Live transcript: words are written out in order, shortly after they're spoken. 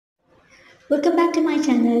Welcome back to my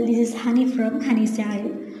channel. This is Honey from Honey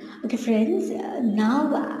Style. Okay, friends,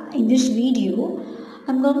 in this video,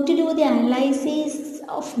 I'm going to do the analysis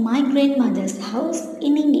of my grandmother's house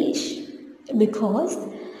in English because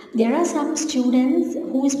there are some students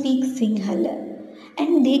who speak Sinhala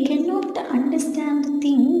and they cannot understand the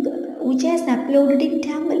thing which is uploaded in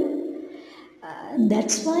Tamil.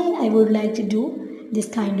 That's why I would like to do this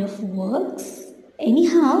kind of works.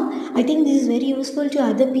 Anyhow, I think this is very useful to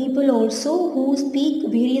other people also who speak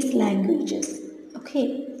various languages.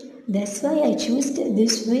 Okay, that's why I choose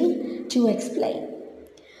this way to explain.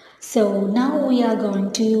 So now we are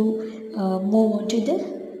going to move on to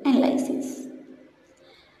the analysis.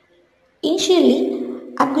 Initially,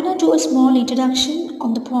 I'm gonna do a small introduction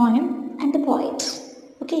on the poem and the poet.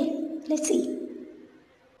 Okay, let's see.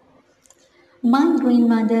 My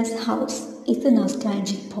Grandmother's House is a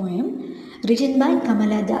nostalgic poem written by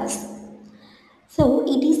Kamala. So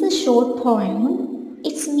it is a short poem.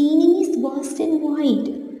 Its meaning is vast and wide.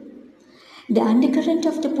 The undercurrent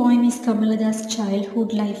of the poem is Kamala's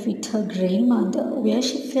childhood life with her grandmother, where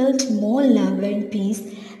she felt more love and peace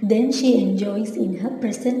than she enjoys in her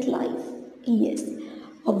present life. Yes,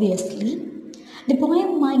 obviously. The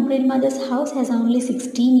poem My Grandmother's House has only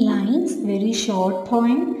 16 lines, very short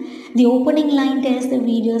poem. The opening line tells the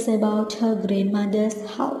readers about her grandmother's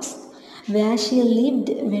house, where she lived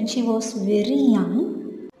when she was very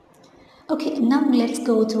young. Okay, now let's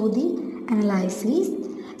go through the analysis.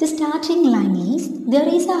 The starting line is, there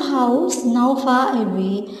is a house now far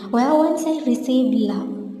away where once I received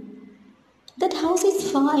love. That house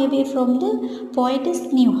is far away from the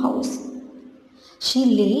poetess' new house. She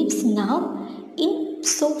lives now in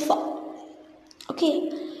sofa.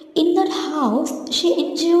 Okay, in that house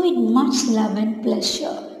she enjoyed much love and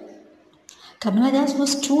pleasure. Kamala Das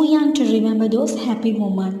was too young to remember those happy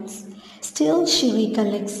moments. Still, she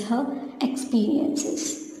recollects her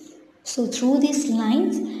experiences. So through these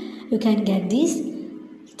lines, you can get these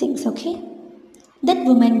things, okay? That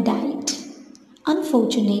woman died.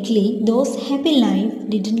 Unfortunately, those happy life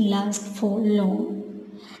didn't last for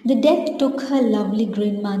long. The death took her lovely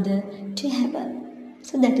grandmother to heaven.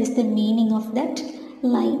 So that is the meaning of that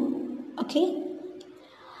line. Okay?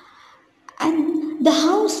 And the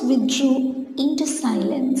house withdrew into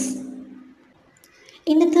silence.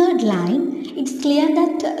 In the third line, it's clear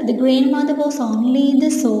that the grandmother was only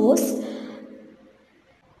the source,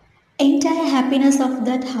 entire happiness of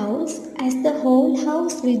that house, as the whole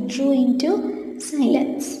house withdrew into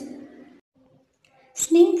silence.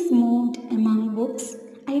 Snakes moved among books.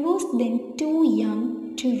 I was then too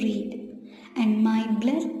young to read, and my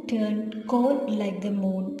blood turned cold like the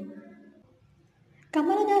moon.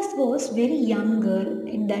 Kamala Das was very young girl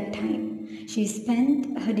in that time. She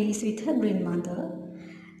spent her days with her grandmother.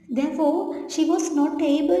 Therefore, she was not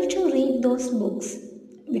able to read those books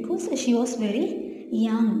because she was very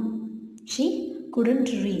young. She couldn't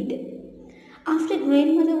read. After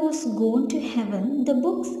grandmother was gone to heaven, the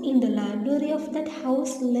books in the library of that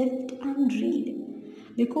house left unread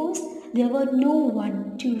because there were no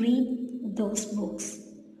one to read those books.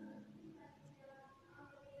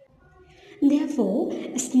 Therefore,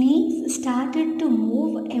 snakes started to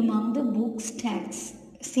move among the book stacks.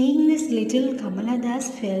 Seeing this, little Kamala Das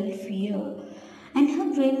felt fear, and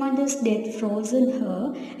her grandmother's death frozen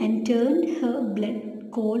her and turned her blood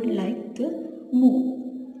cold like the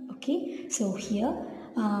moon. Okay, so here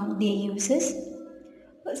they uses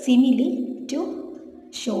simile to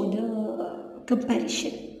show the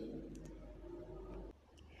comparison.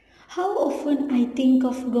 How often I think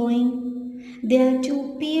of going there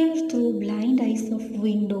to peer through blind eyes of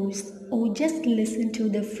windows or just listen to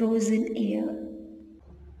the frozen air.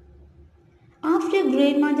 After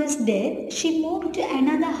grandmother's death, she moved to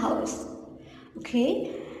another house.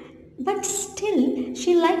 Okay, but still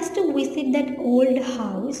she likes to visit that old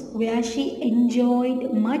house where she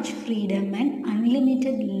enjoyed much freedom and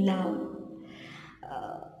unlimited love.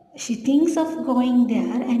 She thinks of going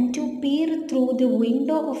there and to peer through the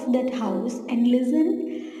window of that house and listen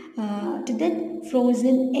to that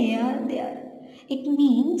frozen air there. It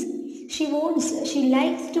means she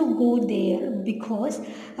likes to go there because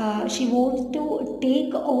she wants to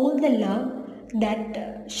take all the love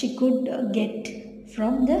that she could get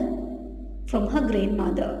from her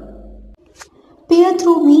grandmother. Peer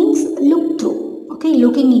through means look through. Okay,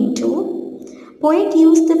 looking into. Poet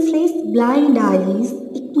used the phrase blind eyes.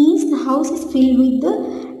 It means the house is filled with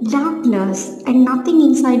the darkness and nothing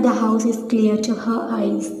inside the house is clear to her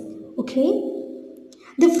eyes. Okay?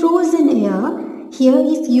 The frozen air here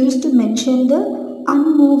is used to mention the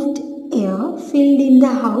unmoved air filled in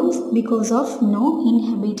the house because of no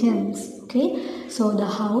inhabitants. Okay, so the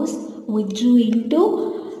house withdrew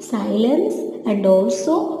into silence, and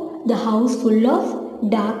also the house full of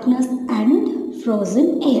darkness and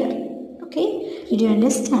frozen air. Okay, did you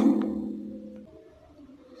understand?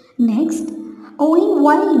 Next, owing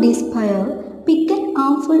wild despair, picked an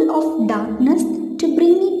armful of darkness to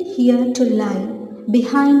bring it here to lie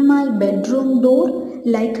behind my bedroom door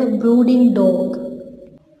like a brooding dog.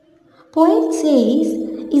 Poet says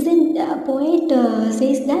isn't poet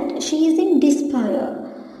says that she is in despair.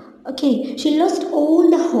 Okay, she lost all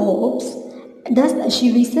the hopes. Thus,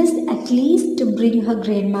 she wishes at least to bring her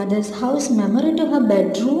grandmother's house memory to her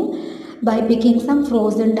bedroom by picking some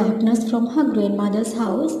frozen darkness from her grandmother's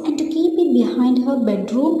house and to keep it behind her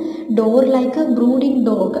bedroom door like a brooding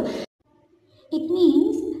dog. It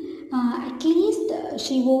means at least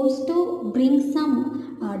she wants to bring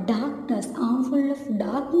some darkness, armful of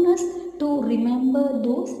darkness to remember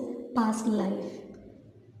those past life.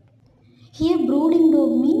 Here, brooding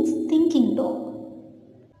dog means thinking dog.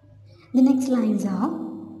 The next lines are: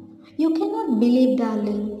 You cannot believe,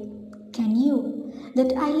 darling, can you,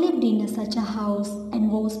 that I lived in such a house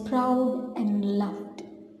and was proud and loved.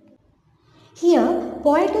 Here,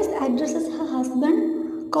 poetess addresses her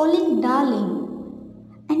husband, calling darling,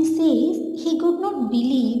 and says he could not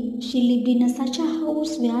believe she lived in such a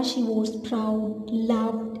house where she was proud,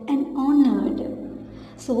 loved, and honored.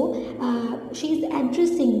 So she is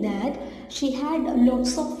addressing that she had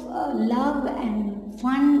lots of love and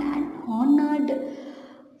fun and honored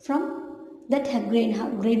from that her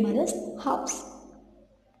grandmother's house.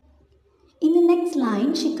 In the next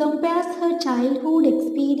line, she compares her childhood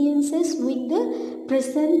experiences with the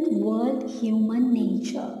present world human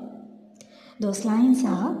nature. Those lines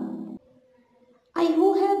are: I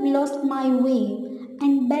who have lost my way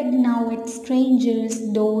and beg now at strangers'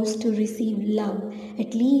 doors to receive love,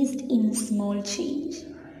 at least in small change.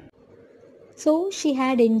 So she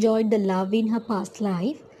had enjoyed the love in her past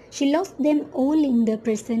life. She lost them all in the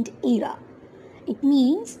present era. It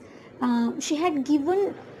means she had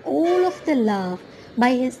given all of the love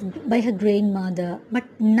by her grandmother, but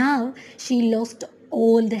now she lost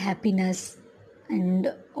all the happiness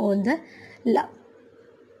and all the love.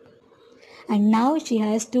 And now she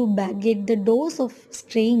has to beg at the doors of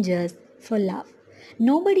strangers for love.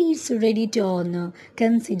 Nobody is ready to honor,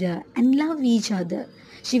 consider, and love each other.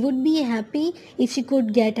 She would be happy if she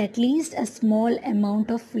could get at least a small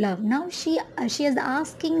amount of love. Now she is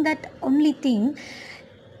asking that only thing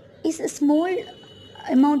is a small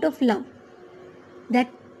amount of love. That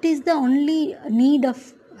is the only need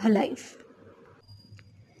of her life.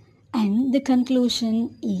 And the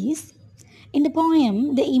conclusion is: in the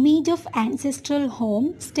poem, the image of ancestral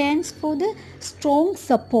home stands for the strong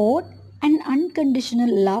support and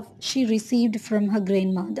unconditional love she received from her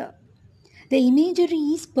grandmother. The imagery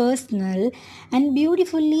is personal and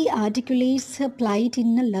beautifully articulates her plight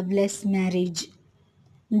in a loveless marriage.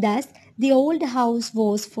 Thus, the old house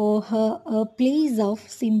was for her a place of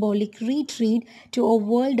symbolic retreat to a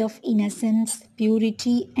world of innocence,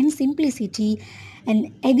 purity, and simplicity,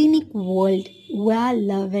 an Edenic world where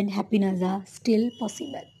love and happiness are still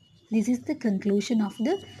possible. This is the conclusion of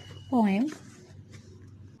the poem.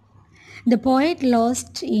 The poet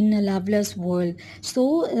lost in a loveless world.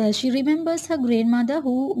 So she remembers her grandmother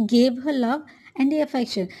who gave her love and the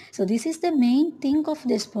affection. So this is the main thing of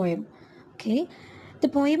this poem. Okay. The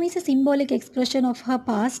poem is a symbolic expression of her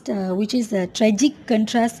past, which is a tragic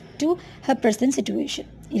contrast to her present situation.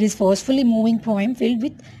 It is forcefully moving poem filled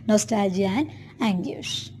with nostalgia and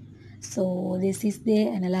anguish. So this is the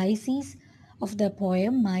analysis of the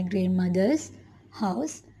poem My Grandmother's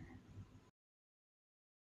House.